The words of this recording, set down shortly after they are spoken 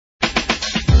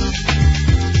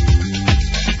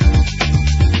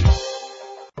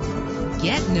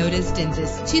noticed in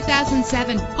this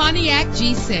 2007 Pontiac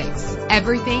G6.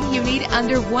 Everything you need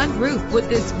under one roof with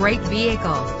this great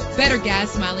vehicle. Better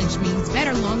gas mileage means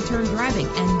better long-term driving,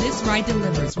 and this ride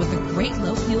delivers with a great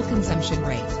low fuel consumption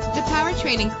rate. The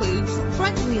powertrain includes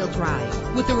front-wheel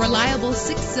drive with a reliable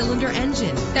 6-cylinder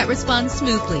engine that responds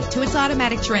smoothly to its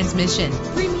automatic transmission.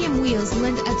 Premium wheels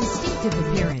lend a distinctive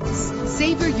appearance.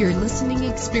 Savor your listening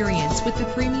experience with the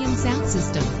premium sound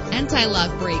system.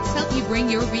 Anti-lock brakes help you bring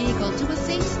your vehicle to a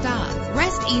safe stop.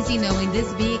 Rest easy knowing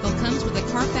this vehicle comes with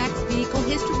a Carfax Vehicle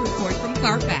History Report from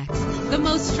Carfax, the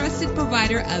most trusted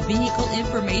provider of vehicle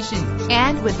information.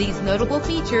 And with these notable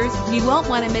features, you won't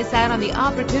want to miss out on the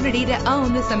opportunity to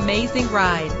own this amazing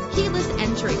ride. Keyless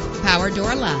entry, power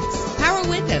door locks, power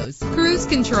windows, cruise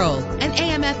control, an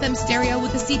AM/FM stereo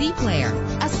with a CD player,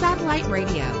 a satellite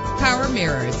radio, power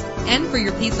mirrors. And for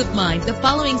your peace of mind, the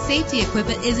following safety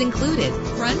equipment is included: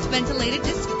 front ventilated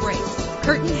disc brakes,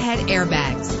 curtain head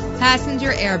airbags,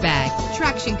 passenger airbag,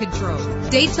 traction control,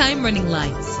 daytime running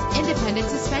lights, independent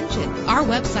suspension. Our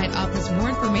website offers more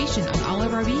information on all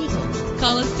of our vehicles.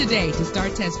 Call us today to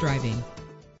start test driving.